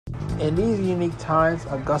In these unique times,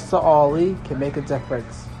 Augusta Ollie can make a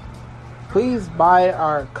difference. Please buy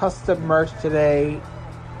our custom merch today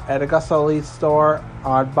at Augusta Ollie store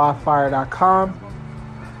on bonfire.com.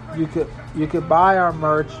 You could buy our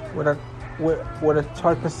merch with a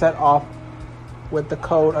 20% off with the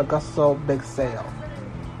code Augusta Big Sale.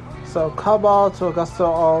 So come on to Augusta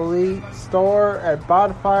Ollie store at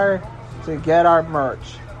Bonfire to get our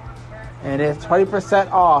merch. And it's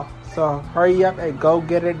 20% off. So hurry up and go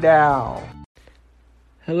get it now.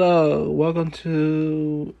 Hello, welcome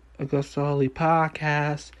to Augusta Ollie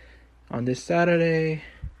Podcast. On this Saturday,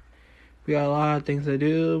 we got a lot of things to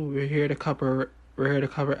do. We're here to cover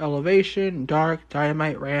Elevation, Dark,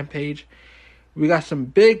 Dynamite, Rampage. We got some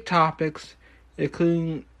big topics,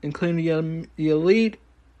 including the Elite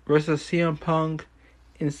versus CM Punk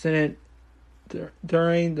incident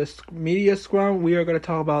during the media scrum. We are going to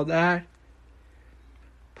talk about that.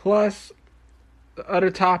 Plus, the other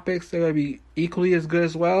topics, they're going to be equally as good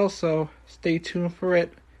as well, so stay tuned for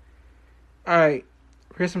it. Alright,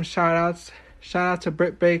 here's some shout-outs. Shout out to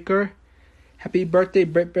Britt Baker. Happy birthday,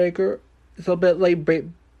 Britt Baker. It's a late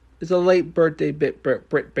birthday,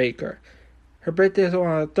 Britt Baker. Her birthday is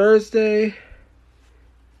on a Thursday.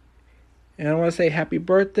 And I want to say happy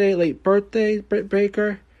birthday, late birthday, Britt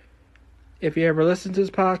Baker. If you ever listen to this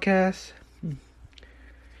podcast.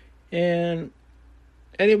 And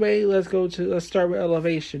anyway, let's start with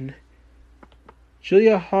Elevation.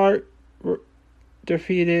 Julia Hart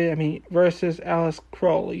versus Alice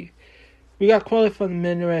Crawley. We got Crawley from the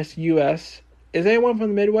Midwest, U.S. Is anyone from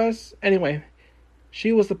the Midwest? Anyway,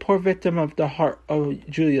 she was the poor victim of the heart of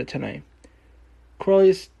Julia tonight.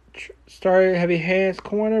 Crawley started heavy hands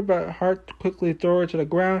corner, but Hart quickly threw her to the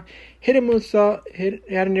ground. Hit a moonsault,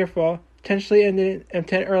 had a near fall. Potentially ended in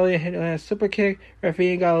 10 early and hit a super kick.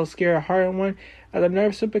 Referee got a little scared of Hart and won. At the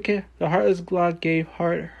nerve super kick, the Heartless Glock gave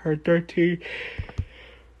Hart her 13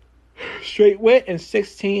 straight win and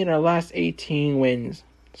 16 in her last 18 wins.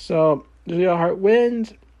 So, Julia Hart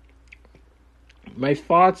wins. My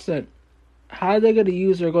thoughts on how they're going to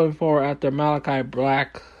use her going forward after Malachi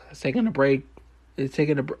Black is taking a break. Is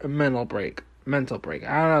taking a mental break. I don't know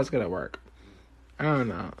how it's going to work. I don't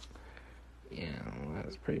know. Yeah,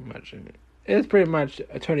 that's pretty much it. It's pretty much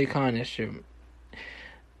a Tony Khan issue.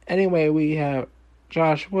 Anyway, we have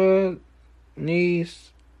Josh Wood,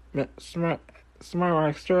 Smart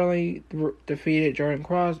Mark Sterling defeated Jordan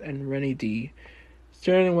Cross and Rennie D.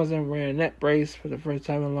 Sterling wasn't wearing a net brace for the first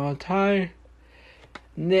time in a long time.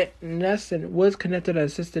 Ness and Woods connected an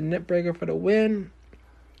assisted net breaker for the win.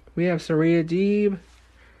 We have Saraya Deeb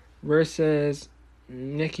versus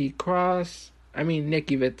Nikki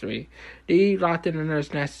Victory. Deeb locked in a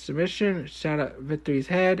nurse nasty submission, shot at Victory's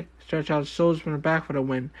head, stretched out shoulders from the back for the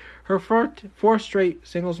win. Her fourth straight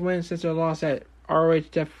singles win since her loss at ROH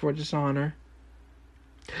Death Before Dishonor.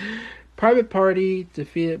 Private Party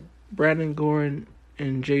defeated Brandon Gordon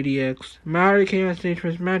and JDX. Mallory came on stage for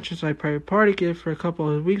his match just like Private Party did for a couple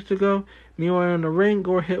of weeks ago. Meanwhile, in the ring,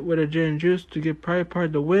 Gore hit with a gin and juice to give Private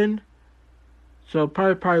Party the win. So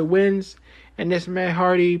Private Party wins, and this Matt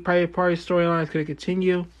Hardy Private Party storyline is going to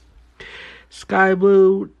continue. Sky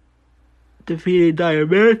Blue defeated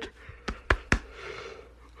Diamond.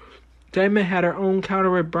 Diamond had her own counter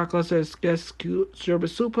with Brock Lesnar's guest German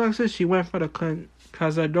suplexes. She went for the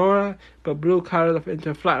Cazadora, but Blue countered into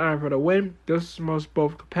a flatliner for the win. This is the most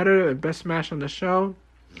both competitive and best match on the show.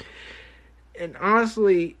 And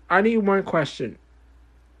honestly, I need one question.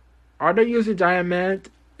 Are they using Diamond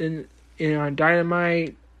in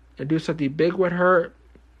Dynamite and do something big with her?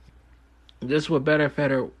 This would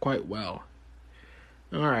benefit her quite well.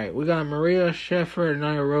 Alright, we got Maria Sheffer and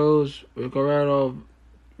Nia Rose with Guerrero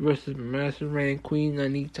versus Madison Rain, Queen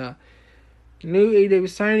Anita. New AEW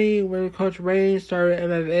signing when Coach Reigns started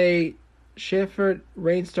MMA. Sheffer,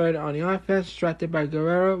 Reigns started on the offense, distracted by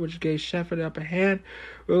Guerrero, which gave Sheffer the upper hand.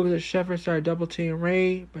 Rose and Sheffer started double teaming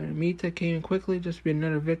Reigns, but Amita came in quickly just to be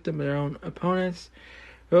another victim of their own opponents.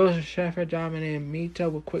 Rose and Sheffer dominated Amita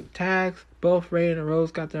with quick tags. Both Reigns and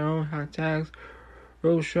Rose got their own hot tags.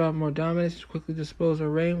 Rose showed more dominance to quickly dispose of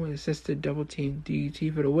Reigns with assisted double team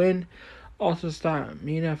DDT for the win. Also stopped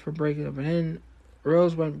Mina from breaking up an in.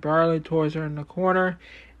 Rose went barreling towards her in the corner.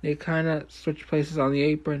 They kind of switched places on the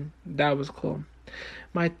apron. That was cool.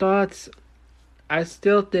 My thoughts, I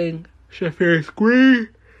still think Sheffer is green.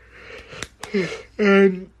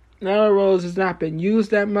 And Nyla Rose has not been used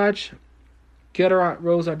that much. Get her on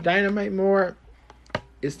Rose on Dynamite more.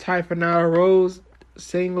 It's time for Nyla Rose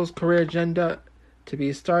singles career agenda to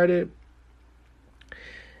be started.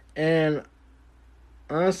 And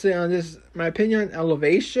honestly, on this, my opinion on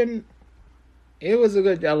Elevation, it was a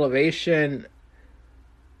good Elevation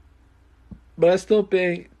But I still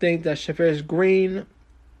think that Shafir's green.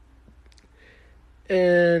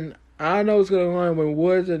 And I don't know what's going on with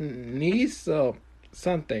Woods and Nice, so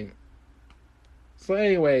something. So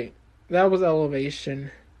anyway, that was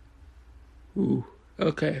Elevation. Ooh,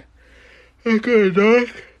 okay. Okay, Doc.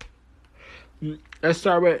 Let's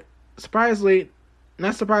start with,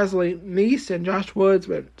 not surprisingly, Nice and Josh Woods,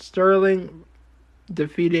 with Sterling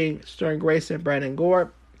defeating Sterling Grayson and Brandon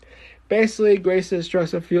Gore. Basically, Grayson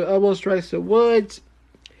strikes a few elbow strikes to Woods.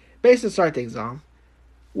 Basically, start things off.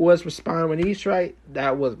 Woods responded with knee strike.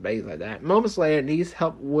 That was basically that. Moments later, Nice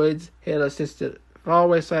helped Woods hit assisted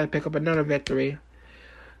fallaway side to pick up another victory.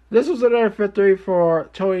 This was another victory for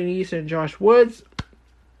Tony Nese and Josh Woods.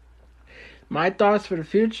 My thoughts for the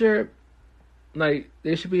future, like,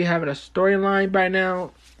 they should be having a storyline by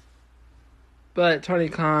now. But Tony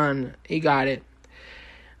Khan, he got it.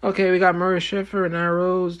 Okay, we got Murray Schiffer and Nyla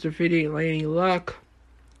Rose defeating Laney Luck.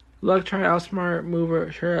 Luck tried to outsmart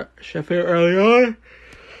mover Schiffer early on.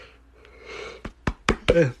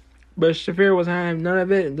 But Schiffer was having none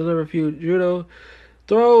of it and delivered a few judo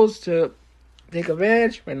throws to take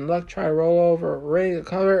advantage. When Luck tried to roll over ring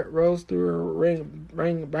cover, Rose threw her ring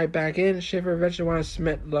right back in. Schiffer eventually wanted to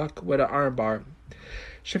submit Luck with an armbar.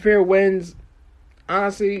 Schiffer wins.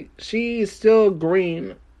 Honestly, she is still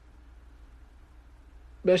green,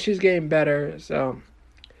 but she's getting better. So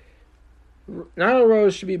Nyla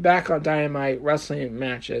Rose should be back on Dynamite wrestling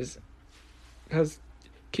matches, because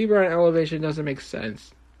keep her on Elevation doesn't make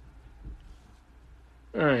sense.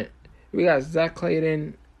 Alright, we got Zach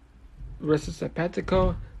Clayton versus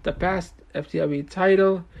Serpentico, the past FTW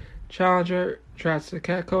title challenger. Travis in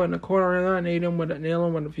the corner, nailed him with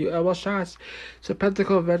a few elbow shots.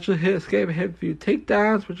 Serpentico eventually hit a few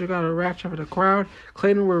takedowns, which got a rapture for the crowd.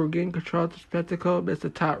 Clayton will regain control of Serpentico, missed the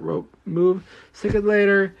top rope move. Seconds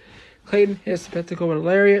later, Clayton hits Serpentico with a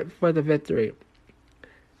lariat for the victory.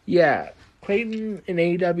 Yeah, Clayton in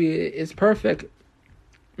AEW is perfect.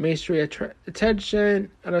 Mainstream attention,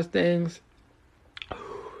 other things.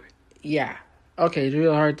 Yeah. Okay,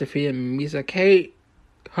 Julia Hart defeated Misa Kate.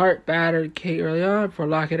 Hart battered Kate early on for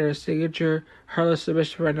locking her signature Heartless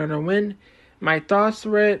submission for another win. My thoughts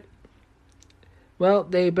were it. Well,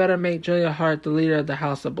 they better make Julia Hart the leader of the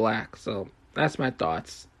House of Black. So, that's my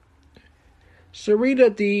thoughts. Serena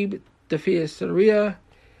Deeb defeated Saraya.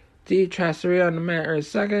 Deeb trapped Saraya on the mat early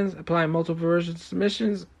seconds, applying multiple versions of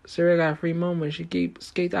submissions. Saraya got a free moment when she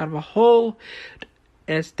escaped out of a hole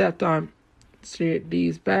and stepped on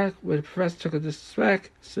Deeb's back. When the professor took a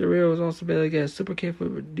disrespect, Saraya was also able to get a super kick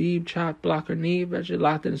with a Deeb chop, block her knee, eventually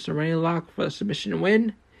locked in a Serena lock for a submission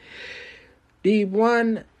win. Deeb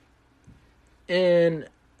won, and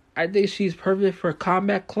I think she's perfect for a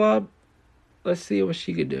Combat Club. Let's see what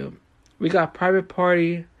she could do. We got Private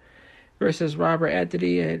Party versus Robert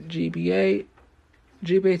Anthony and GBA.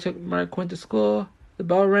 GBA took Mark Quinn to school. The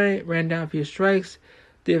bell rang, ran down a few strikes.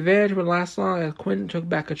 The advantage would last long as Quinn took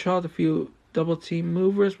back control of a few double team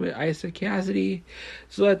movers with Isaac Cassidy.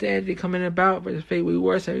 So let the Anthony come in about, but the fate we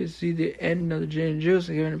worse as we see the end of the Gin and Juice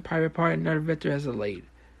and giving Private Party another victory as a late.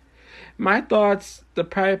 My thoughts, the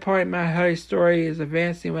Private Party Matt Hardy story is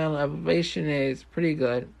advancing well. Elevation is pretty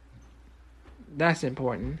good. That's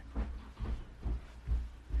important.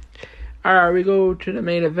 Alright, we go to the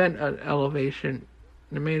main event of Elevation.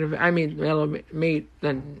 The main event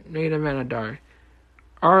of Dark.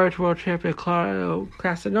 RH World Champion Claudio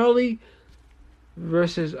Castagnoli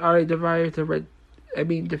versus Ari Daivari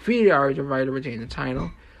defeated Ari Daivari to retain the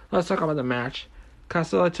title. Let's talk about the match.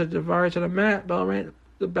 Castagnoli took Daivari to the mat. Bell ran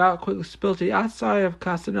the bout, quickly spilled to the outside of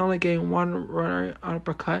Castagnoli, getting one runner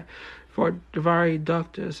uppercut for Daivari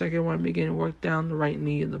ducked. The second one began to work down the right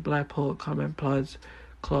knee of the Blackpool Combat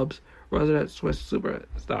Club's resident Swiss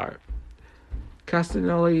superstar.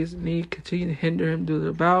 Castagnoli's knee continued to hinder him through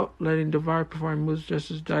the bout, letting Daivari perform moves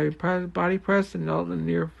just as diving body press and the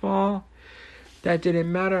near fall. That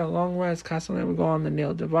didn't matter. A long run as Castagnoli would go on to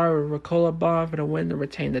nail Daivari with Ricola Bomb for the win to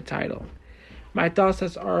retain the title. My thoughts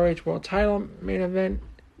as ROH World Title main event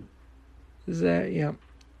is that,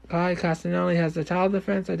 Kai Castagnoli has the title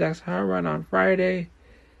defense at Dax Run on Friday.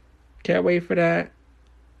 Can't wait for that.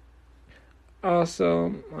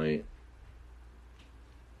 Also,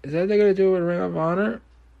 is that they're going to do with Ring of Honor?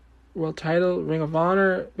 World title, Ring of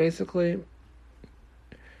Honor, basically.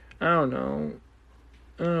 I don't know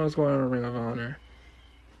what's going on in Ring of Honor.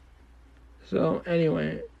 So,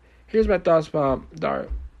 anyway, here's my thoughts about Dark.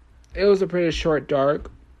 It was a pretty short Dark.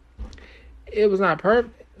 It was not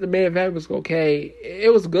perfect. The main event was okay.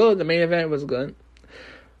 It was good. The main event was good.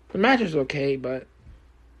 The match was okay, but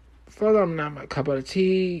for them, not my cup of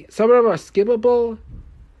tea. Some of them are skippable.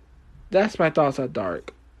 That's my thoughts on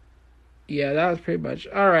Dark. Yeah, that was pretty much.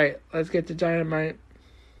 Alright, let's get to Dynamite.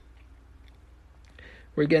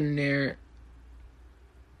 We're getting there.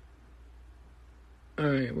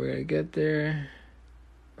 Alright, we're gonna get there.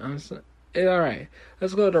 Alright,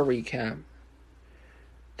 let's go to the recap.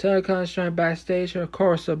 Tony Khan trying backstage, of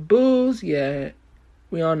course, of boos. Yeah,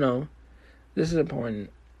 we all know. This is important.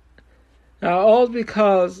 Now, all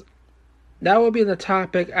because that will be the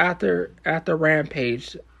topic after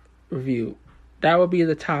Rampage review. That will be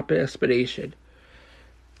the topic explanation.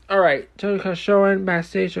 Alright, Tony Khan showing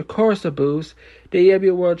backstage, of course, the boos. The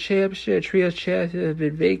AEW World Championship, Trios Championship has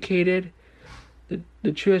been vacated.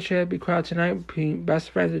 The Trios Championship will be crowned tonight between Best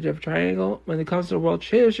Friends and Jeff Triangle. When it comes to the World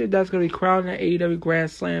Championship, that's going to be crowned at AEW Grand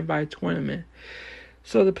Slam by tournament.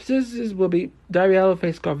 So the positions will be Darby will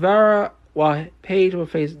face Guevara, while Page will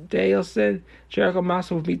face Danielson. Jericho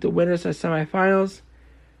Moxley will beat the winners in the semifinals.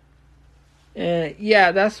 And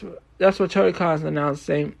yeah, that's what Tony Khan's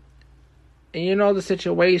announcing. And you know the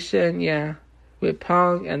situation, yeah, with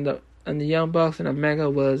Punk and the Young Bucks and Omega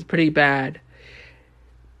was pretty bad.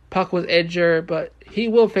 Punk was injured, but he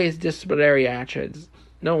will face disciplinary actions.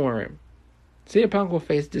 Don't worry. CM Punk will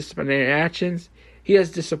face disciplinary actions. He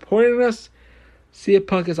has disappointed us. CM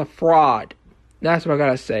Punk is a fraud. That's what I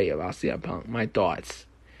gotta say about CM Punk. My thoughts.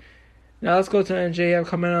 Now let's go to MJF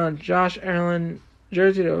coming on. Josh Allen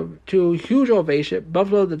jersey to a huge ovation.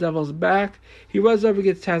 Buffalo the Devil's back. He runs over,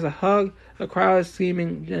 gets Taz a hug. The crowd is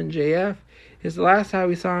screaming MJF. It's the last time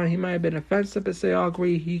we saw him, he might have been offensive, but they all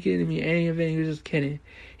agree he couldn't mean any of it. He was just kidding.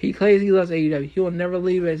 He claims he loves AEW. He will never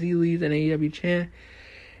leave as he leaves an AEW chant.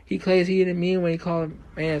 He claims he didn't mean when he called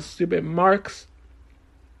man stupid marks.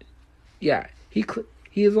 Yeah, he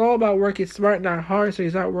is all about working smart, not hard, so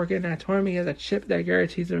he's not working that tournament. He has a chip that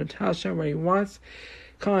guarantees him a title shot where he wants.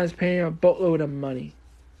 Khan is paying him a boatload of money.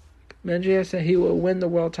 MJF said he will win the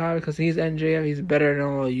world title because he's MJF. He's better than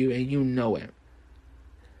all of you, and you know it.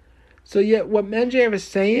 So yet, what MJF is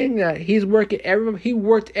saying that he worked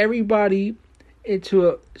everybody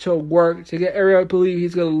into work to get everyone to believe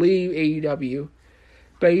he's going to leave AEW,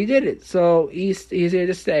 but he did it. So he's here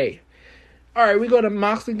to stay. All right, we go to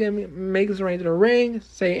Moxley, make his way to the ring,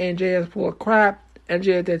 say MJF's full of crap.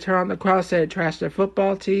 MJF then turn on the crowd, said trash their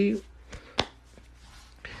football team.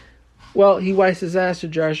 Well, he wipes his ass to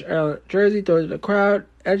Josh Allen jersey, throws it to the crowd.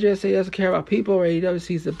 MJF said he doesn't care about people. AEW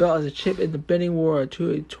sees the belt as a chip in the bidding war of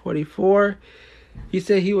 224. He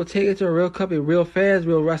said he will take it to a real company, real fans,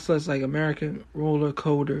 real wrestlers like American roller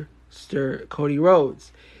coaster Cody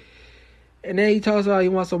Rhodes. And then he talks about he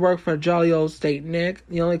wants to work for jolly old State Nick.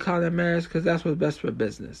 The only kind that matters because that's what's best for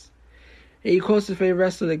business. And he quotes his favorite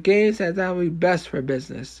wrestler of the game, says that would be best for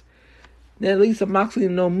business. Then Lisa Moxley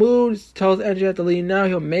in no mood, tells MJF to leave now,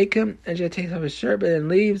 he'll make him. MJF takes off his shirt but then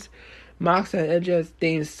leaves. Moxley and MJF's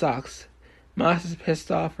theme sucks. Moxley's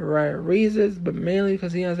pissed off for right reasons, but mainly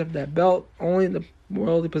because he doesn't have that belt, only the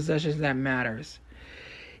worldly possessions that matters.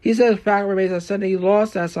 He says the fact remains on Sunday he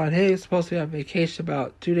lost, that's on him. He's supposed to be on vacation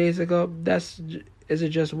about 2 days ago.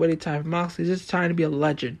 Isn't just waiting time for Moxley, it's just time to be a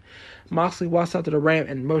legend. Moxley walks out to the ramp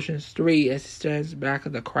and motions 3 as he stands back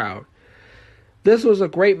of the crowd. This was a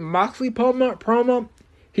great Moxley promo.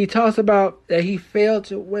 He talks about that he failed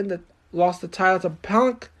to lost the title to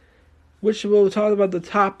Punk, which we'll talk about the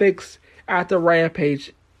topics at the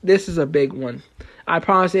Rampage. This is a big one. I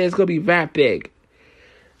promise you it's going to be that big.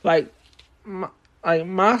 Like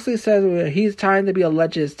Moxley says when he's time to be a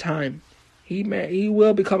legend, it's time. He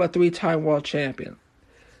will become a 3-time world champion.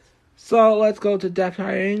 So let's go to Death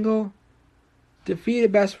Triangle.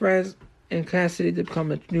 Defeated Best Friends in Kansas City to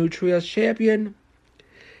become a new Trios champion.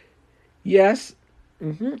 Yes.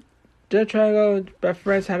 Death Triangle and Best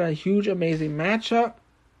Friends had a huge, amazing matchup.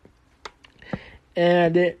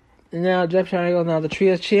 And now Death Triangle, now the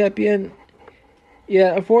Trios champion.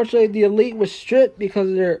 Yeah, unfortunately, the Elite was stripped because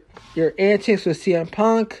of their antics with CM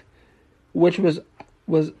Punk, which was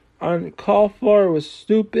uncalled for, was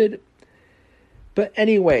stupid. But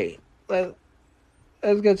anyway, let's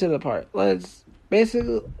get to the part. Let's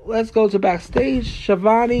go to backstage.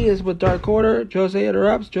 Shivani is with Dark Order. Jose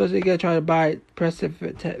interrupts. Jose gonna try to buy Preston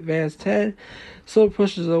Vance 10. Silver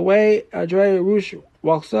pushes away. Andrade Rush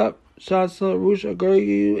walks up. Sean Silver, Rush,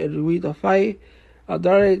 Aguryu, and lead the fight.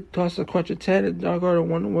 Andrade tosses a crunch of 10, and Dark Order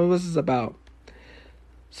wonder what this is about.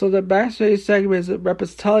 So the backstage segment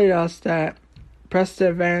is telling us that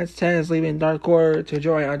Preston Vance 10 is leaving Dark Order to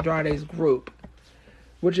join Andrade's group,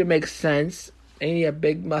 which it makes sense. They need a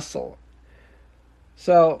big muscle.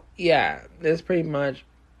 So yeah, that's pretty much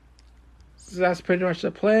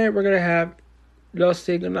the plan. We're gonna have Los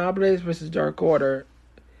Ingobernables versus Dark Order,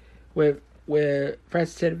 with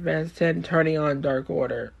Preston Vance 10 turning on Dark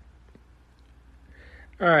Order.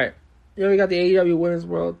 Alright, Then we got the AEW Women's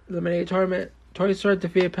World Eliminator Tournament. Toni Storm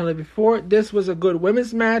defeated Penelope Ford. This was a good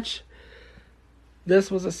women's match.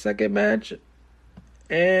 This was a second match.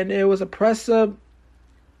 And it was impressive.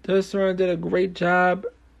 Toni Storm did a great job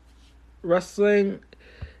wrestling.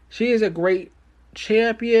 She is a great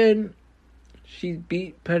champion. She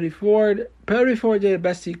beat Penelope Ford. Penelope Ford did the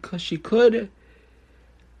best she could.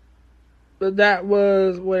 But that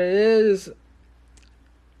was what it is.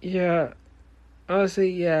 Yeah. Honestly,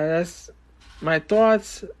 yeah, that's my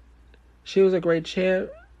thoughts. She was a great champ.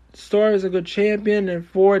 Storm is a good champion, and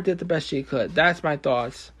Ford did the best she could. That's my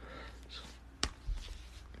thoughts.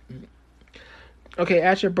 Okay,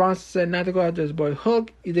 Asher Bronson said not to go after his boy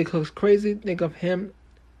Hook. You think Hook's crazy? Think of him.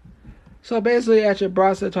 So basically, Asher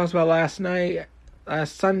Bronson talks about last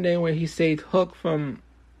Sunday, when he saved Hook from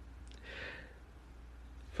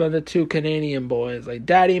the two Canadian boys, like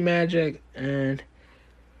Daddy Magic and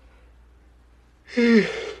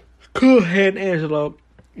Cool Hand Angelo.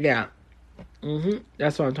 Yeah.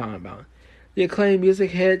 That's what I'm talking about. The Acclaimed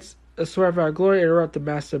music hits. A Swerve Our Glory interrupt the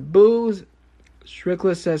Master Boos.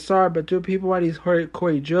 Strickland says sorry, but do people want these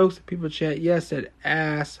Corey jokes? People chant yes, said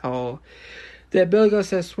asshole. Then Billy Gunn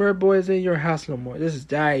says Swerve Boy is in your house no more. This is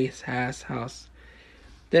Daddy's house.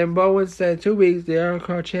 Then Bowen said 2 weeks, the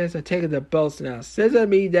Encore chance are taking the belts now. Says at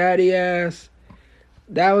me, daddy ass.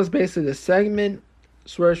 That was basically the segment.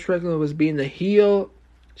 Swerve Strickland was being the heel.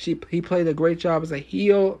 He played a great job as a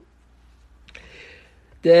heel.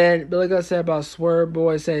 Then Billy Gunn said about Swerve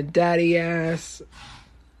Boy saying daddy ass.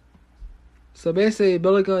 So basically,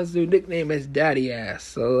 Billy Gunn's new nickname is Daddy Ass.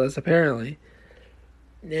 So that's apparently.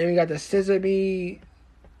 Then we got the Sesame,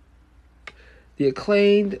 the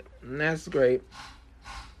Acclaimed, and that's great.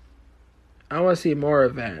 I want to see more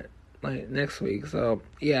of that, like next week. So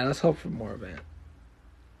yeah, let's hope for more of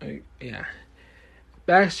that. Yeah.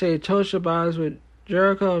 Backstage, Tosha bonds with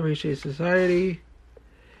Jericho, Appreciate Society.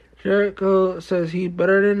 Jericho says he's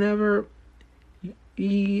better than ever.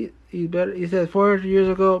 He's better. He said 400 years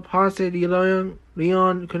ago, Ponce de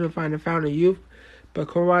Leon couldn't find a fountain of youth, but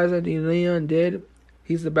Coraza de Leon did.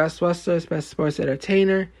 He's the best wrestler, best sports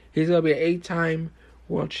entertainer. He's gonna be an 8-time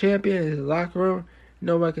world champion in his locker room.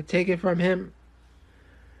 No one can take it from him.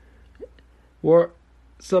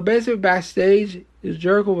 So basically, backstage,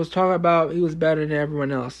 Jericho was talking about he was better than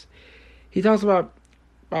everyone else. He talks about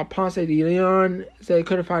Ponce de Leon, said he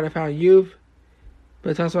couldn't find a fountain of youth. But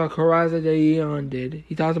he talks about Coraza de Leon did.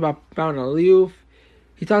 He talks about Fountain of Youth.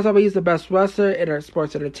 He talks about he's the best wrestler and a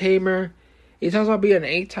sports entertainer. He talks about being an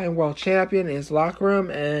 8-time world champion in his locker room,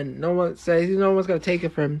 and no one says no one's gonna take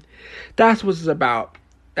it from him. That's what it's about.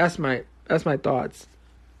 That's my thoughts.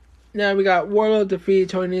 Now we got Wardlow defeated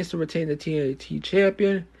Tony Nese to retain the TNT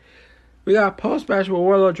champion. We got a post-match where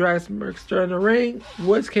Wardlow drags Mark Sterling in the ring.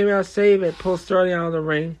 Woods came out safe and pulled Sterling out of the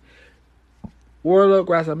ring. Wardlow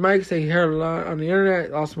grabs a mic, saying he heard a lot on the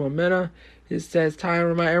internet, lost momentum. He says, time to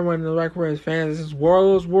remind everyone in the record room, his fans, this is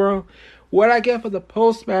Wardlow's world. What I get for the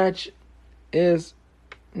post-match is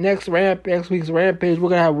next week's Rampage, we're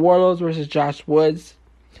going to have Wardlow versus Josh Woods.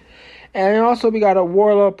 And also we got a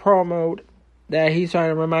Wardlow promo that he's trying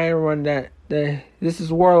to remind everyone that this is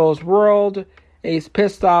Wardlow's world. And he's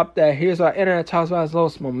pissed off that here's our internet talks about his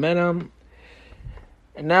lowest momentum.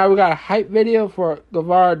 And now we got a hype video for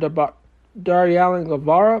Darby Allin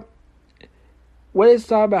Guevara. What it's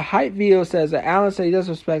talking about, hype video says that Allin said he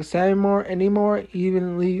doesn't respect Sammy anymore. He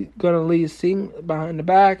even gonna leave Sting behind the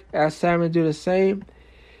back, ask Sammy to do the same.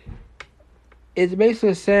 It's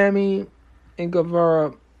basically Sammy and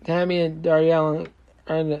Guevara, Sammy and Darby Allin,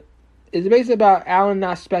 it's basically about Allin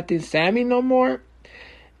not respecting Sammy no more,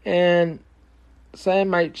 and Sam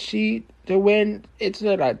might cheat to win. It's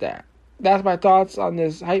not like that. That's my thoughts on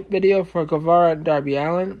this hype video for Guevara and Darby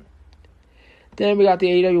Allin. Then we got the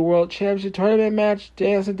AEW World Championship Tournament match.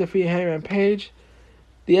 Danielson defeated Hangman Page.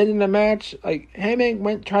 The end of the match,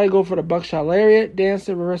 Hangman tried to go for the buckshot lariat.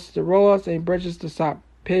 Danielson reverses the roll-ups and bridges to stop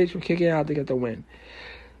Page from kicking out to get the win.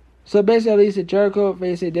 So basically, Alicia Jericho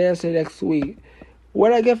facing Danielson next week.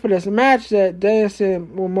 What I get for this match that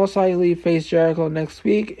Danielson will most likely face Jericho next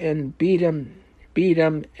week and beat him,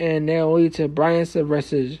 and they'll lead to Bryanson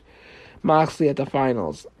versus Moxley at the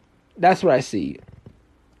finals. That's what I see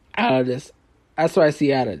out of this.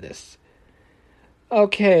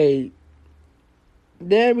 Okay.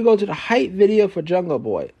 Then we go to the hype video for Jungle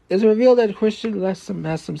Boy. It's revealed that Christian has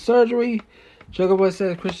some surgery. Jungle Boy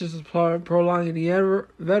says Christian is prolonging the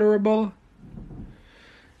inevitable.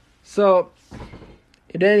 So,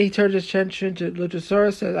 and then he turns his attention to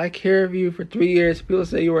Luchasaurus, says, I care of you for 3 years. People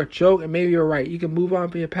say you were a joke, and maybe you're right. You can move on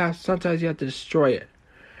from your past. Sometimes you have to destroy it.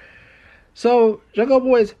 So Jungle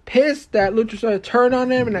Boy is pissed that Luchasaurus turned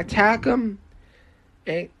on him and attacked him,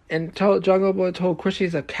 and Jungle Boy told Christian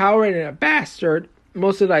he's a coward and a bastard,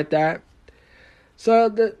 mostly like that. So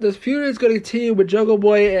the feud is going to continue with Jungle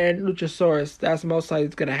Boy and Luchasaurus. That's most likely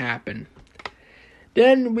going to happen.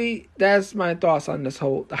 That's my thoughts on this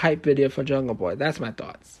whole hype video for Jungle Boy. That's my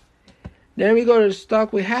thoughts. Then we go to the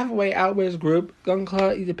Stockway Halfway Outwards group. Gun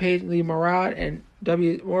Club, Ethan Page, Lee Murad, and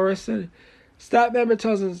W. Morrison. Stat member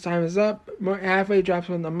tells him time is up. Halfway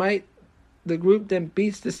drops on the mic. The group then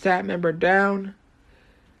beats the stat member down.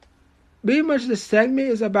 Pretty much the segment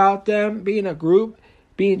is about them being a group,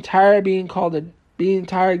 being tired,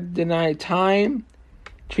 denied time,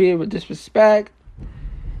 treated with disrespect,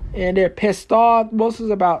 and they're pissed off. Most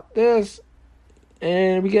is about this,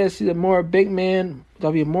 and we get to see the more big man,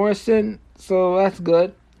 W. Morrison, so that's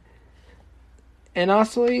good. And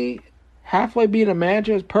honestly, Halfway being a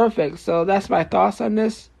manager is perfect, so that's my thoughts on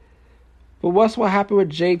this. But what's what happened with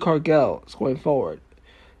Jade Cargill going forward?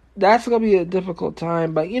 That's going to be a difficult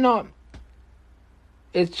time, but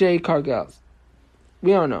it's Jade Cargill.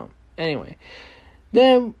 We don't know. Anyway,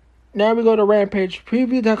 then now we go to Rampage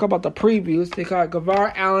preview. Talk about the previews. They got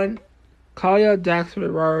Guevara, Allen, Kalia, Dax for the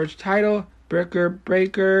Raw title,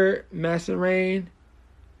 Breaker, Master Rain,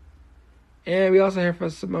 and we also hear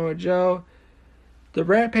from Samoa Joe. The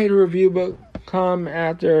Rampage review book come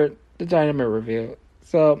after the Dynamite review,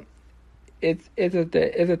 so it's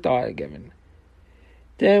a thought given.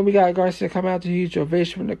 Then we got Garcia come out to huge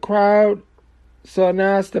ovation from the crowd. So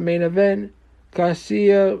now it's the main event: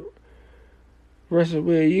 Garcia versus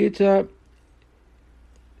Wheeler Yuta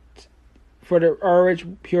for the RH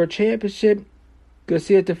Pure Championship.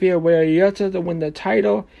 Garcia defeated Wheeler Yuta to win the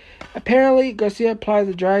title. Apparently, Garcia applies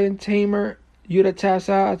the Dragon Tamer. Yuta taps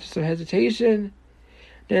out after some hesitation.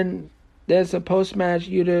 Then there's a post-match.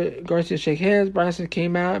 Yuta Garcia shake hands. Bronson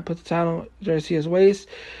came out and put the title on Garcia's waist.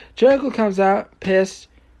 Jericho comes out pissed,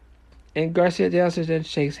 and Garcia dances and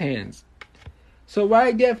shakes hands. So what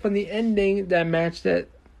I get from the ending, that match that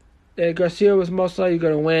Garcia was most likely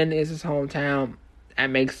going to win is his hometown. That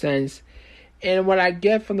makes sense. And what I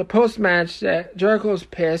get from the post-match, that Jericho's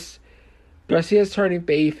pissed. Garcia's turning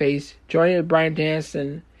babyface, joining Bryan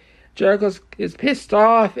Danielson. Jericho is pissed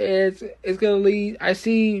off. It's going to lead. I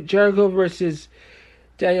see Jericho versus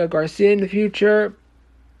Daniel Garcia in the future.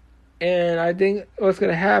 And I think what's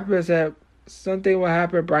going to happen is that something will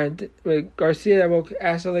happen with Garcia that will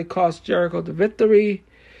actually cost Jericho the victory.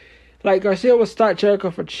 Like, Garcia will start Jericho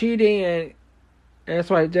for cheating, and that's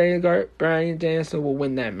why Bryan Danielson will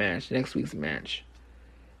win that match, next week's match.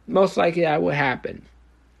 Most likely that will happen.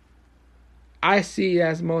 I see it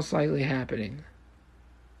as most likely happening.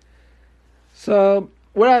 So,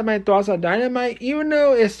 what are my thoughts on Dynamite? Even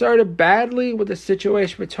though it started badly with the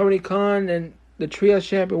situation with Tony Khan and the Trio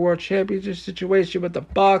Champion World Championship situation with the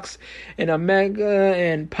Bucks and Omega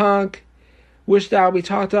and Punk, which that we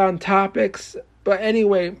talked on topics. But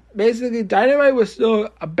anyway, basically, Dynamite was still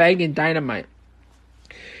a banging Dynamite.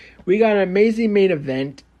 We got an amazing main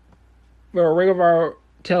event for Ring of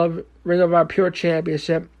Our Pure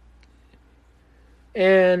Championship.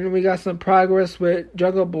 And we got some progress with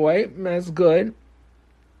Jungle Boy. That's good.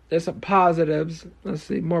 There's some positives. Let's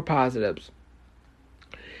see, more positives.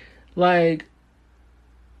 Like,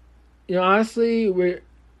 honestly, is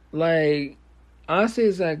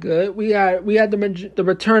that good? We had the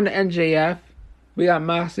return to MJF. We got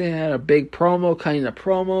Moxley had a big promo, cutting a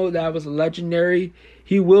promo. That was legendary.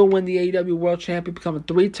 He will win the AEW World Champion, become a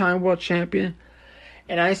 3-time World Champion.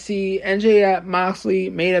 And I see MJF, Moxley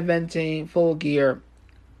main eventing Full Gear.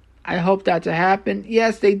 I hope that to happen.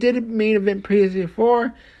 Yes, they did a main event previously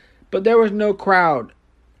before, but there was no crowd.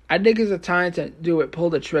 I think it's a time to do it, pull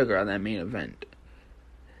the trigger on that main event.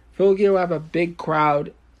 Full Gear will have a big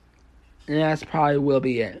crowd, and that's probably will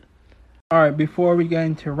be it. Alright, before we get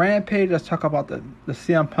into Rampage, let's talk about the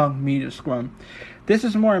CM Punk media scrum. This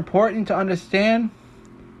is more important to understand.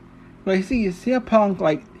 Like, see, CM Punk,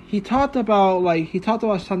 he talked about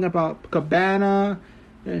something about Cabana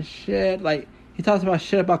and shit. Like, he talked about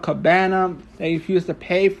shit about Cabana. They refused to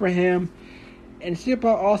pay for him. And CM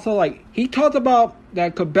Punk also, he talked about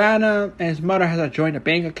that Cabana and his mother has a joint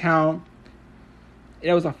bank account.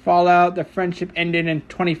 It was a fallout. The friendship ended in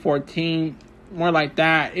 2014. More like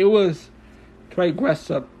that. It was quite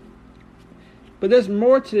aggressive. But there's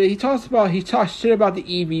more to it. He talks shit about the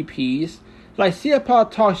EVPs. Like, CM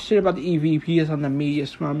Punk talks shit about the EVPs on the media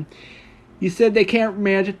scrum. He said they can't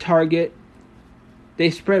manage a target.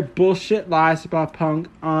 They spread bullshit lies about Punk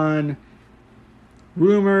on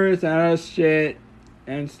rumors and other shit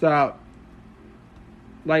and stuff.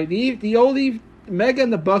 Like, the old Mega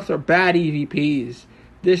and the Bucks are bad EVPs.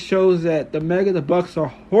 this shows that the Omega, the Bucks are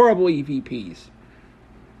horrible EVPs.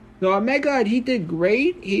 No, Omega, he did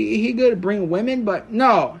great. He could bring women, but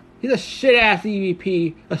no, he's a shit ass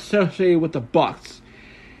EVP associated with the Bucks.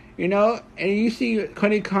 You know, and you see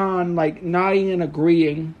Tony Khan like nodding and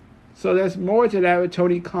agreeing. So there's more to that with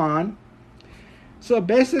Tony Khan. So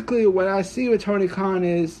basically, what I see with Tony Khan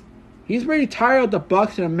is he's pretty tired of the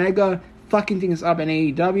Bucks and Omega fucking things up in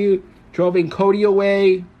AEW, driving Cody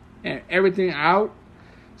away and everything out.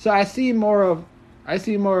 So I see more of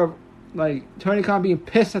like Tony Khan being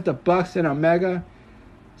pissed at the Bucks and Omega.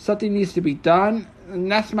 Something needs to be done,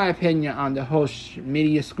 and that's my opinion on the whole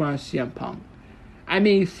media scrum CM Punk. I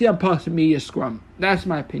mean, CM Punk's media scrum. That's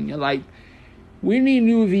my opinion. Like, we need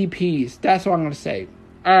new VPs. That's what I'm gonna say.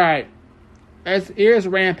 All right. Here's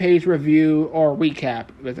Rampage review or recap,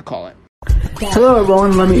 what to call it. Hello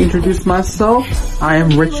everyone, let me introduce myself. I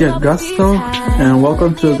am Richie Augusto, and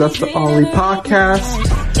welcome to Augusto Ollie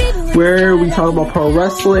Podcast, where we talk about pro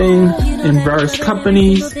wrestling in various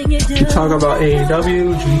companies. We talk about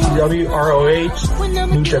AEW, GCW,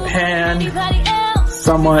 ROH, New Japan,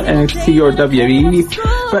 somewhat NXT or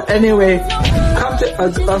WWE. But anyway, come to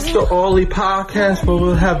Augusto Ollie Podcast, where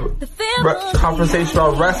we'll have conversation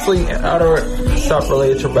about wrestling and other stuff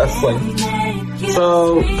related to wrestling.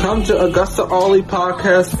 So come to Augusto Ollie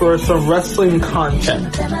Podcast for some wrestling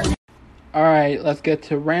content. Alright, let's get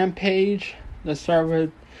to Rampage. Let's start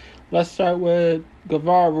with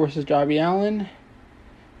Guevara versus Darby Allin.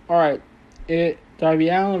 Alright, Darby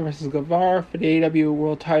Allin versus Guevara for the AEW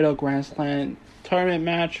World Title Grand Slam Tournament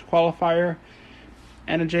match qualifier.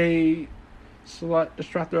 Anna Jay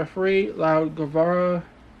distracted the referee, allowed Guevara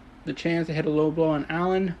the chance to hit a low blow on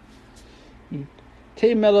Allin.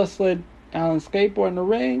 Tay Miller slid Allin's skateboard in the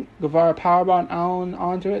ring. Guevara powerbombed Allin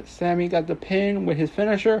onto it. Sammy got the pin with his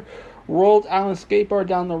finisher. Rolled Allin's skateboard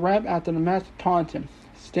down the ramp after the match to taunt him.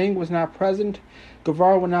 Sting was not present.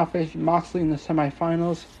 Guevara will now face Moxley in the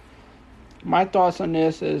semifinals. My thoughts on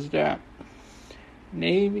this is that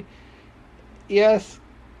maybe, yes,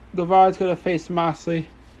 Guevara's going to face Moxley,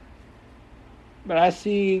 but I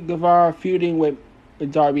see Guevara feuding with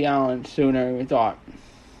Darby Allin sooner than we thought.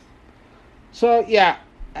 So yeah,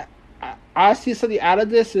 I see something out of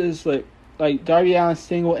this is like Darby Allin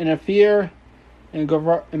Sting will interfere and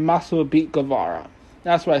Moxley will beat Guevara.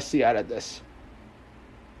 That's what I see out of this.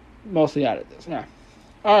 Mostly out of this, yeah.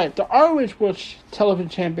 Alright, the ROH World Television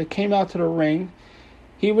Champion came out to the ring.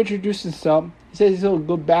 He introduced himself. He says he'll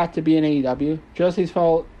go back to being AEW. Joe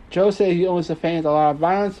says he owns the fans a lot of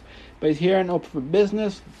violence, but he's here and open for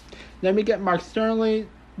business. Then we get Mark Sterling.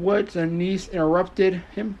 Woods and Nese interrupted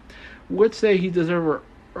him. Woods say he deserves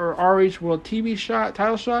a ROH World TV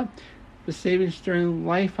title shot for saving Sterling's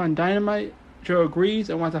life on Dynamite. Joe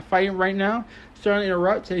agrees and wants to fight him right now. Sterling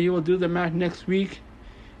interrupts and he will do the match next week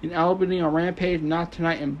in Albany on Rampage, not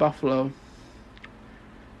tonight in Buffalo.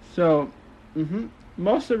 So,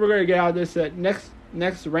 mostly we're going to get out of this at next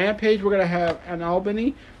Rampage. We're going to have an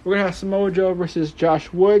Albany. We're going to have Samoa Joe versus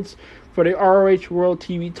Josh Woods for the ROH World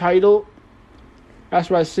TV title. That's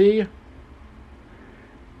what I see.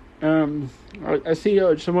 I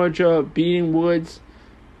see Samoa Joe beating Woods.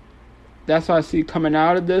 That's what I see coming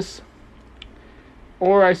out of this.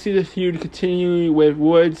 Or I see the feud continuing with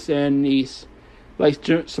Woods and Nese. Like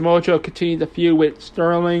Samoa Joe continue the feud with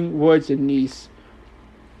Sterling, Woods, and Nese.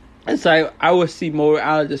 And so I will see more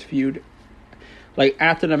out of this feud. Like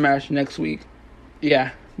after the match next week.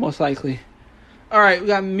 Yeah, most likely. Alright, we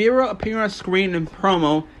got Miro appearing on screen in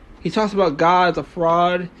promo. He talks about God as a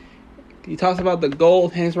fraud. He talks about the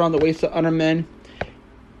gold hangs around the waist of other men.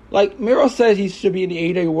 Like Miro says he should be in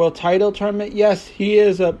the AEW World Title tournament. Yes, he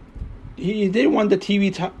is he did win the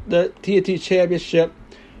TNT Championship.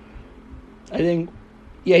 I think,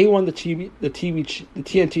 yeah, he won the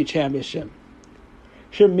TNT Championship.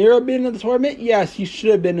 Should Miro be in the tournament? Yes, he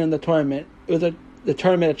should have been in the tournament. It was the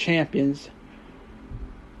Tournament of Champions.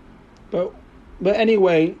 But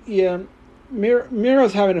anyway, yeah,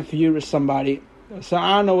 Miro's having a feud with somebody. So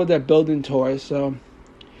I don't know what they're building towards. So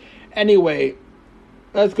anyway,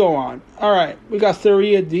 let's go on. Alright, we got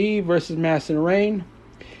Saria D versus Madison Rayne.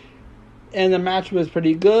 And the match was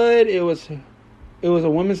pretty good. It was a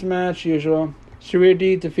women's match, usual. Saria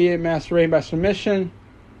D defeated Madison Rayne by submission.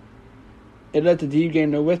 It led to Deeb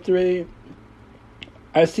getting the victory.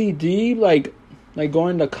 I see Deeb like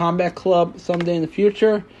going to Combat Club someday in the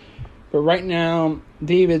future. But right now,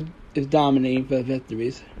 Deeb is dominating for the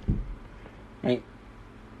victories. Right?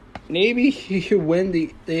 Maybe he should win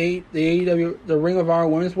the AEW, the Ring of Honor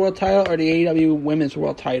Women's World Title or the AEW Women's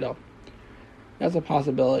World Title. That's a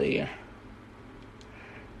possibility.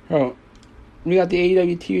 Oh, We got the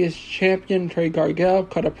AEW TVS champion, Trey Gargel,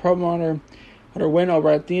 cut a promo on her win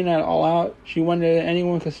over Athena at All Out. She wondered if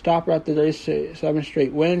anyone could stop her after 37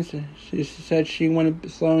 straight wins. She said she wouldn't be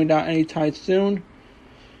slowing down anytime soon.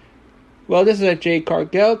 Well, this is a Jade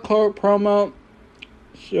Cargill promo.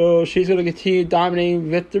 So she's going to continue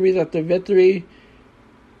dominating victories after victory.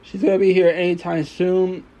 She's going to be here anytime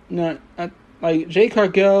soon. Jade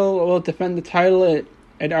Cargill will defend the title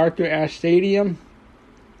at Arthur Ashe Stadium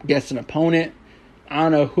against an opponent. I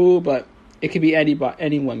don't know who, but it could be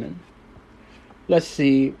any woman. Let's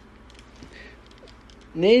see.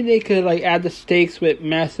 Maybe they could add the stakes with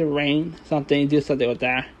Massive Reign, do something with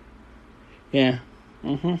that. Yeah.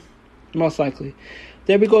 Most likely.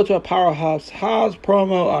 Then we go to a Powerhouse Hobbs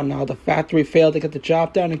promo on how the Factory failed to get the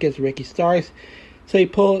job done against Ricky Starks. So he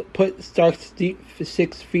put Starks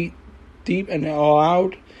 6 feet deep and All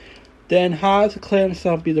Out. Then Hobbs declared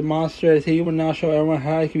himself to be the monster as he will now show everyone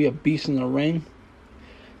how he can be a beast in the ring.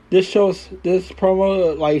 This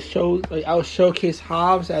promo showcase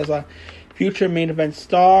Hobbs as a future main event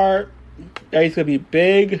star. That he's gonna be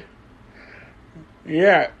big.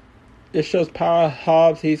 Yeah. This shows Power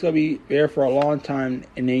Hobbs. He's going to be there for a long time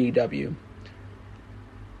in AEW.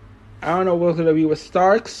 I don't know what's going to be with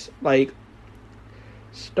Starks. Ricky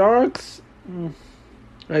Starks,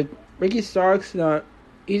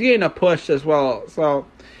 he's getting a push as well. So,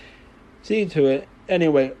 see to it.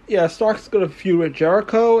 Anyway, yeah, Starks is going to feud with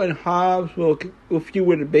Jericho, and Hobbs will feud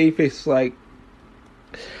with the Bayface.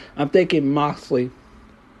 I'm thinking Moxley.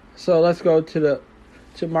 So, let's go to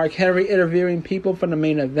Mark Henry interviewing people for the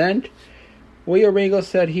main event. William Regal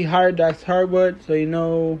said he hired Dax Harwood, so you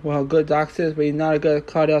know how good Dax is, but he's not as good as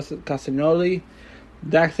Claudio Castagnoli.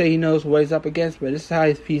 Dax said he knows what he's up against, but this is how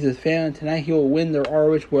he feeds his fan. Tonight he will win the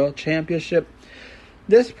ROH World Championship.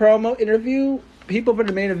 This promo interview, people for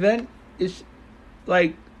the main event, is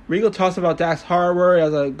Regal talks about Dax Harwood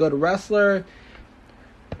as a good wrestler,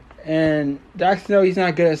 and Dax knows he's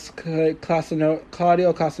not good as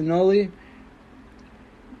Claudio Castagnoli.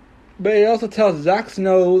 But it also tells Dax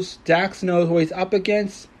knows what he's up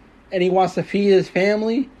against, and he wants to feed his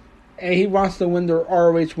family, and he wants to win the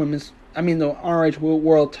ROH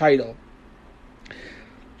World title.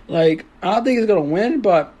 I don't think he's gonna win,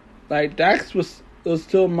 but Dax was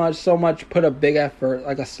still so much put a big effort,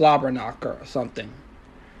 like a slobber knocker or something.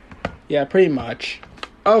 Yeah, pretty much.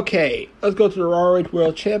 Okay, let's go to the ROH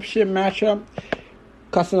World Championship matchup.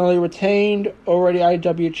 Castagnoli retained already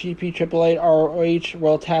IWGP AAA ROH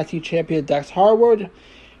World Tag Team Champion Dax Harwood.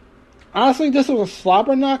 Honestly, this was a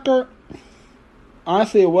slobber knocker.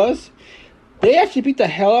 Honestly, it was. They actually beat the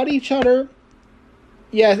hell out of each other.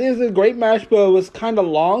 Yes, it was a great match, but it was kind of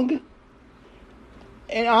long.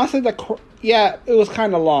 And honestly, it was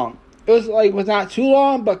kind of long. It was not too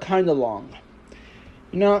long, but kind of long.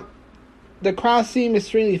 The crowd seemed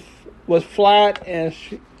extremely was flat and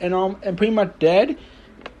pretty much dead.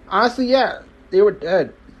 Honestly, yeah, they were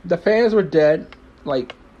dead. The fans were dead.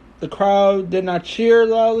 The crowd did not cheer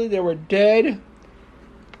loudly. They were dead.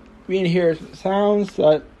 We didn't hear sounds,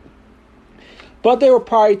 but they were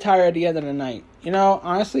probably tired at the end of the night.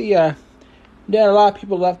 Honestly, yeah. Then a lot of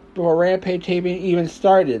people left before Rampage taping even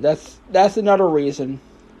started. That's another reason.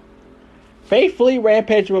 Faithfully,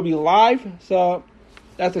 Rampage will be live, so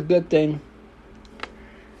that's a good thing.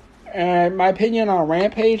 And my opinion on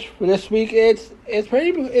Rampage for this week, it's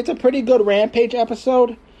a pretty good Rampage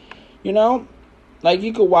episode. You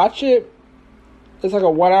could watch it. It's like a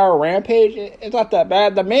 1 hour Rampage. It's not that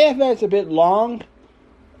bad. The main event's a bit long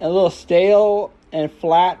and a little stale and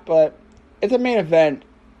flat, but it's a main event.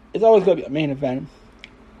 It's always going to be a main event.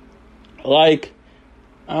 We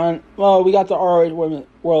got the ROH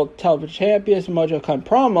World Television Champions, Mojo Kun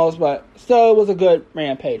promos, but still it was a good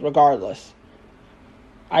Rampage regardless.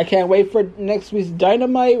 I can't wait for next week's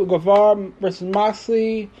Dynamite with Guevara versus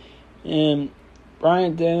Moxley and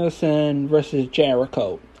Bryan Danielson versus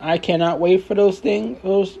Jericho. I cannot wait for those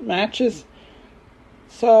matches.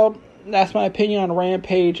 So that's my opinion on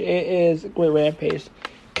Rampage. It is a great Rampage.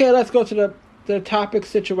 Okay, let's go to the topic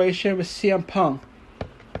situation with CM Punk.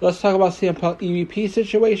 Let's talk about CM Punk EVP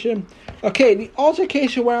situation. Okay, the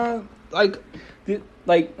altercation where let's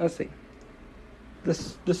see. The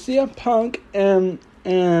CM Punk and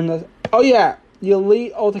the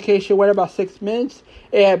Elite altercation went about 6 minutes.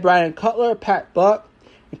 It had Brandon Cutler, Pat Buck,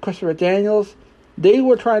 and Christopher Daniels. They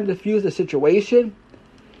were trying to defuse the situation.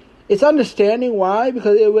 It's understanding why,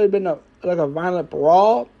 because it would have been a violent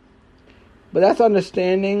brawl. But that's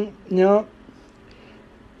understanding,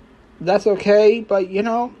 That's okay, but,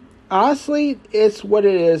 honestly, it's what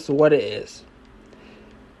it is.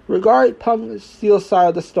 Regarding Punk's steel side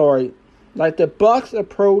of the story, the Bucks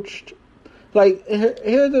approached Like,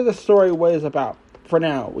 here's the story what it's about. For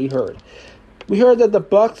now, we heard that the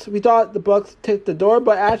Bucks, we thought the Bucks took the door,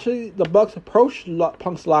 but actually the Bucks approached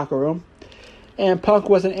Punk's locker room, and Punk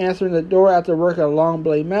wasn't answering the door after working a long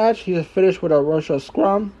blade match. He was finished with a Russian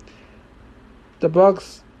scrum. The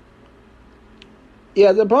Bucks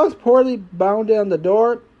poorly bounded on the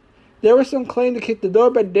door. There was some claim to kick the door,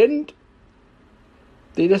 but didn't.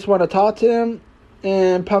 They just want to talk to him,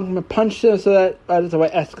 and Punk punched him, so that that's the way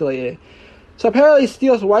it escalated. So apparently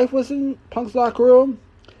Steele's wife was in Punk's locker room,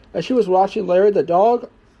 and she was watching Larry the dog.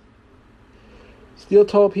 Steele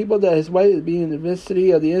told people that his wife was being in the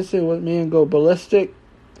vicinity of the incident with me and go ballistic.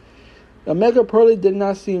 Omega Pearly did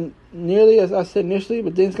not seem nearly as upset initially,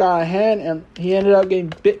 but things got out of hand, and he ended up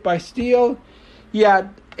getting bit by Steele. Yeah,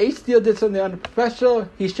 Ace Steele did something unprofessional.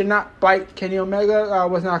 He should not bite Kenny Omega.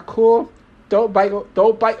 Was not cool. Don't bite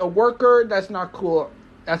a worker. That's not cool.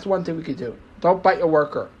 That's one thing we could do. Don't bite a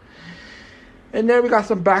worker. And then we got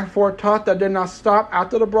some back and forth talk that did not stop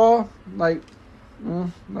after the brawl.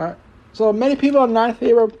 So many people are not in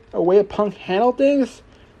favor of the way Punk handled things.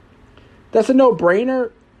 That's a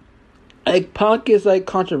no-brainer. Like, Punk is like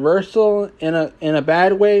controversial in a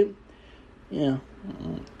bad way. Yeah,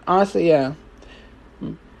 honestly, yeah.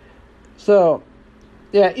 So,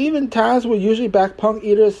 yeah, even times where usually back Punk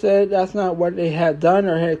either said that's not what they had done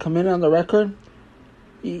or had come in on the record.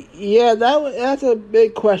 Yeah, that's a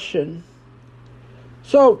big question.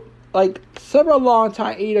 So, like, several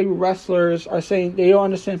long-time AEW wrestlers are saying they don't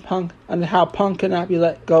understand Punk and how Punk cannot be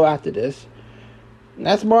let go after this. And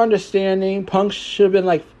that's more understanding. Punk should have been,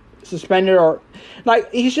 like, suspended or...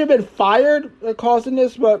 Like, he should have been fired for causing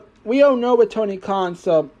this, but we don't know with Tony Khan,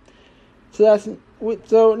 so next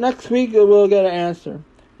week we'll get an answer.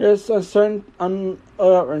 There's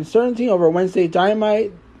uncertainty over Wednesday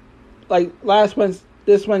Dynamite. Like,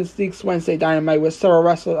 this Wednesday Dynamite with several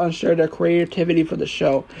wrestlers unsure of their creativity for the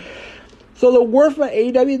show. So the word from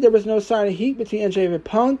AEW, there was no sign of heat between MJF and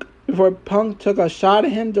Punk before Punk took a shot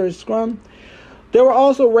at him during Scrum. There were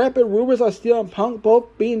also rapid rumors of Steele and Punk both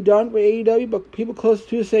being done with AEW, but people close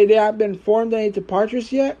to say they haven't been informed of any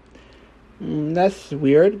departures yet. That's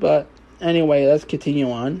weird, but anyway, let's continue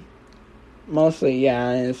on. Mostly,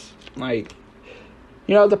 yeah, it's like...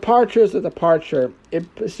 departure is a departure. If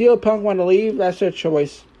Steele and Punk want to leave, that's their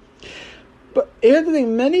choice. But here's the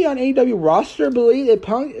thing, many on AEW roster believe that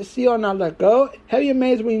Punk and Steele are not let go. Heavy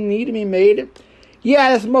amends we need to be made.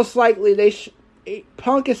 Yeah, that's most likely.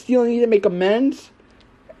 Punk and Steele need to make amends.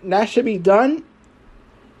 That should be done.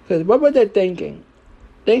 Because what were they thinking?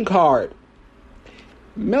 Think hard.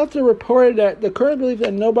 Meltzer reported that the current belief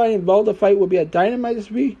that nobody involved in the fight will be a Dynamite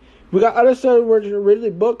this week. We got other stories where originally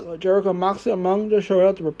booked Jericho and Moxley among them showed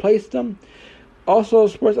up to replace them. Also,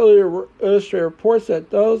 Sports Illustrated reports that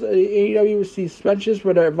those at the AEW received suspensions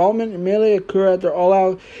for their involvement immediately occur at their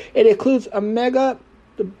all-out. It includes Omega,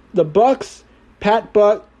 the Bucks, Pat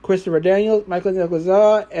Buck, Christopher Daniels, Michael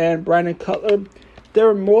Nakazawa, and Brandon Cutler. There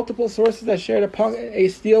are multiple sources that share that Punk and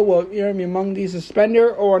Ace Steel will either be among these suspended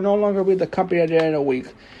or no longer with the company at the end of the week.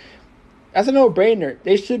 That's a no-brainer.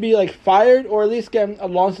 They should be fired or at least get a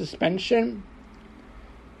long suspension.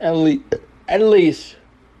 At least.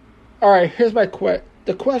 Alright, here's my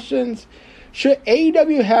the questions. Should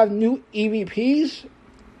AEW have new EVPs?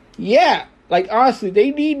 Yeah. Honestly, they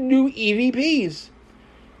need new EVPs.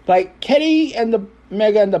 Kenny and the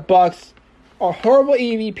Mega and the Bucks are horrible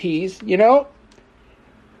EVPs, They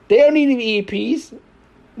don't need to be EVPs.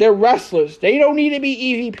 They're wrestlers. They don't need to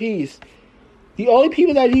be EVPs. The only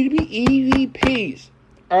people that need to be EVPs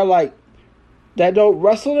are that don't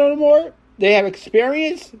wrestle anymore. They have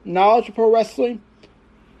experience, knowledge of pro wrestling.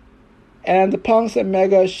 And the Punks and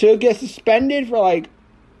Mega should get suspended for a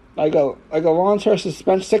long-term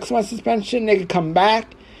suspension, 6-month suspension. They can come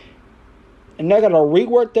back. And they're going to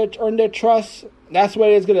rework earn their trust. That's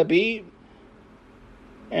what it's going to be.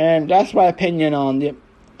 And that's my opinion on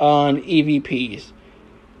EVPs.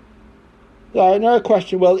 So another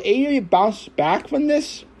question, will AEW bounce back from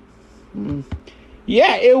this?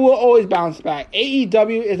 Yeah, it will always bounce back.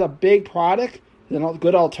 AEW is a big product. It's a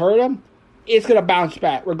good alternative. It's going to bounce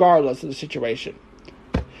back regardless of the situation.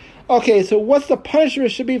 Okay, so what's the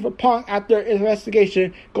punishment should be for Punk after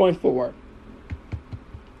investigation going forward?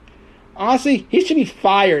 Honestly, he should be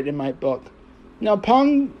fired in my book. Now,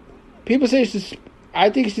 Punk, people say I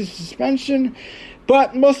think it's a suspension,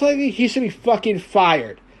 but most likely he should be fucking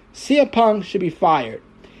fired. CM Punk should be fired.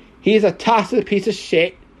 He's a toxic piece of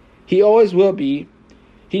shit. He always will be.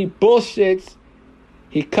 He bullshits.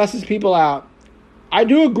 He cusses people out. I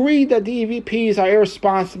do agree that the EVPs are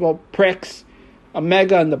irresponsible pricks,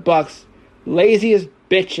 Omega and the Bucks, lazy as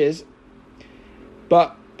bitches.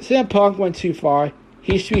 But CM Punk went too far.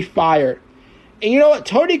 He should be fired. And you know what?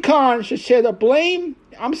 Tony Khan should share the blame.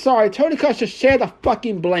 I'm sorry. Tony Khan should share the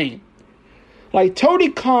fucking blame. Like, Tony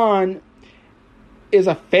Khan is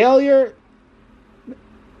a failure.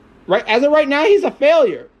 Right, as of right now, he's a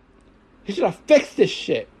failure. He should have fixed this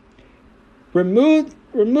shit. Remove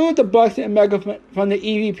the Bucks and Omega from the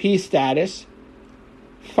EVP status.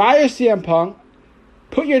 Fire CM Punk.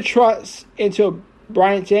 Put your trust into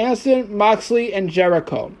Bryan Danielson, Moxley, and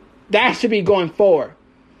Jericho. That should be going forward.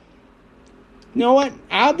 You know what?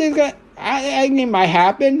 I don't think I think it might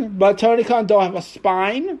happen, but Tony Khan don't have a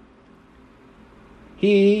spine.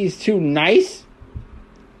 He's too nice.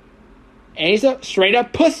 And he's a straight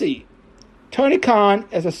up pussy. Tony Khan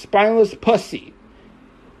is a spineless pussy.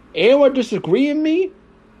 Anyone disagree with me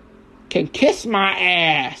can kiss my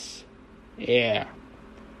ass. Yeah.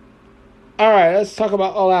 Alright, let's talk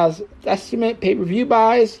about All Out's estimate pay-per-view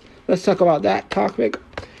buys. Let's talk about that topic.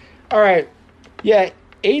 Alright. Yeah,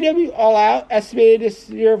 AEW All Out estimated this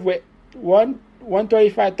year with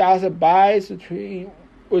 135,000 buys, between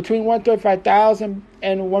 135,000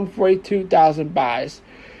 and 142,000 buys.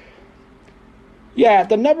 Yeah,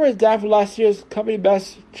 the number is down from last year's company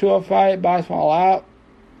best 205 buys from All Out.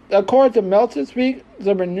 According to Meltzer this week,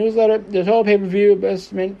 the newsletter, the total pay-per-view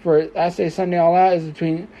investment for Sunday All Out is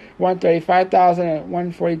between 135,000 and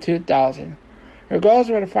 142,000. Regardless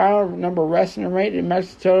of the final number resting rate, the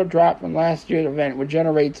match's total drop from last year's event, which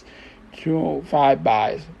generates 205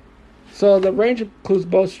 buys. So the range includes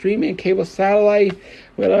both streaming and cable satellite,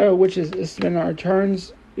 which is estimated on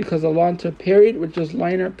returns because of the long-term period, which is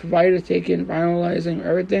lineup providers taking, finalizing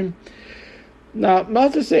everything. Now,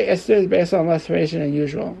 Meltzer say estimates based on less information than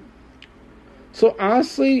usual. So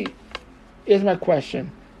honestly, here's my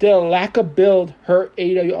question: did a lack of build hurt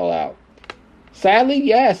AEW All Out? Sadly,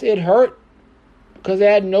 yes, it hurt because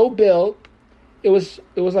they had no build. It was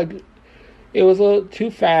a little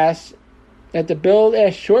too fast. That the build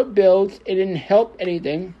had short builds, it didn't help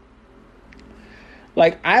anything.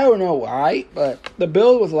 Like, I don't know why, but the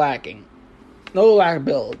build was lacking. No lack of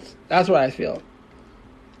builds. That's what I feel.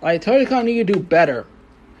 Like, Tony Khan need to do better.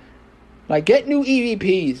 Like, get new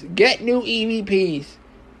EVPs. Get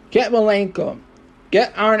Malenko.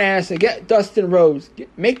 Get Arn Anderson. Get Dustin Rhodes.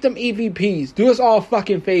 Make them EVPs. Do us all a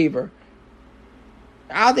fucking favor.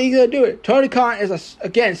 I don't think he's going to do it. Tony Khan is,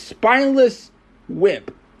 again, spineless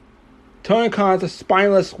wimp. Tony Khan's a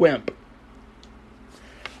spineless wimp.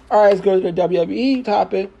 Alright, let's go to the WWE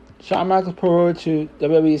topic. Shawn Michaels promoted to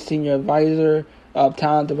WWE's Senior Advisor of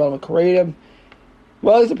Talent Development Creative.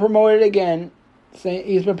 Well, he's been promoted again.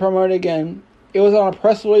 It was on a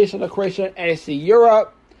press release of the creation of NXT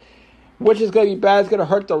Europe, which is going to be bad. It's going to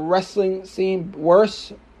hurt the wrestling scene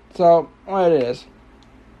worse. So, what it is.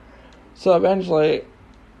 So, eventually,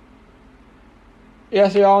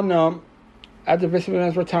 yes, you all know, after Vince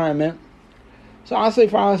McMahon's retirement. So, honestly,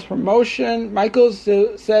 for his promotion, Michaels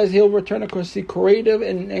says he'll return to see creative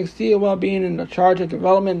and NXT while being in the charge of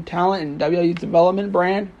development and talent in WWE's development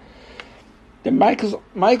brand. Then Michaels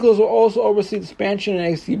will also oversee the expansion of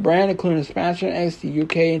NXT brand, including the expansion of NXT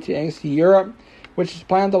UK into NXT Europe, which is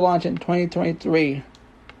planned to launch in 2023.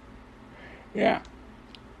 Yeah.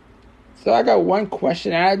 So I got one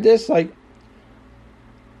question out of this. Like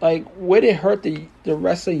would it hurt the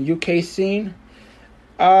wrestling UK scene?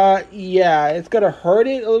 Yeah, it's going to hurt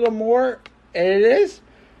it a little more. And it is.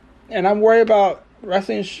 And I'm worried about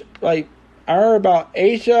wrestling, I heard about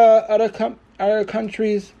Asia, other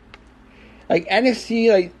countries. Like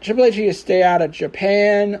NXT, like Triple H needs to stay out of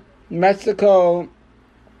Japan, Mexico,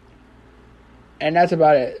 and that's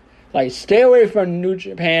about it. Like, stay away from New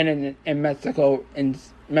Japan and Mexico.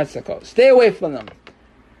 Stay away from them.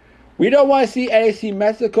 We don't want to see NXT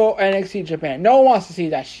Mexico or NXT Japan. No one wants to see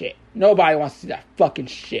that shit. Nobody wants to see that fucking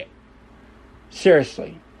shit.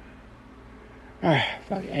 Seriously. Alright,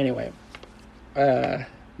 fuck it. Anyway.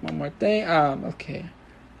 One more thing. Okay.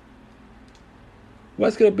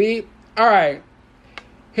 What's gonna be? Alright.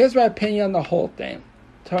 Here's my opinion on the whole thing.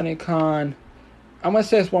 Tony Khan. I'm gonna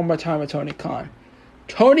say this one more time with Tony Khan.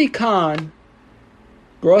 Tony Khan,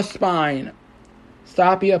 grow a spine.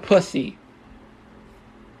 Stop being a pussy.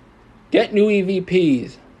 Get new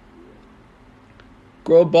EVPs.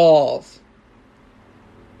 Grow balls.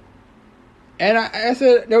 And I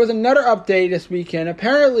said there was another update this weekend.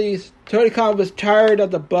 Apparently, Tony Khan was tired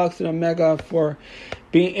of the Bucks and Omega for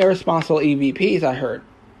being irresponsible EVPs, I heard.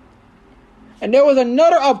 And there was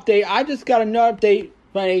another update. I just got another update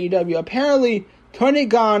from AEW. Apparently, Tony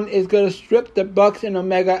Khan is going to strip the Bucks and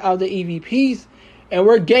Omega of the EVPs. And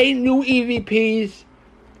we're getting new EVPs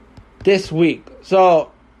this week.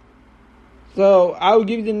 So I will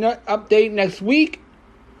give you the update next week.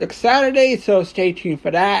 next Saturday, so stay tuned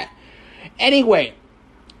for that. Anyway,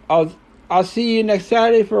 I'll see you next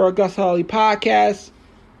Saturday for Augusta Ali podcast.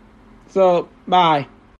 So, bye.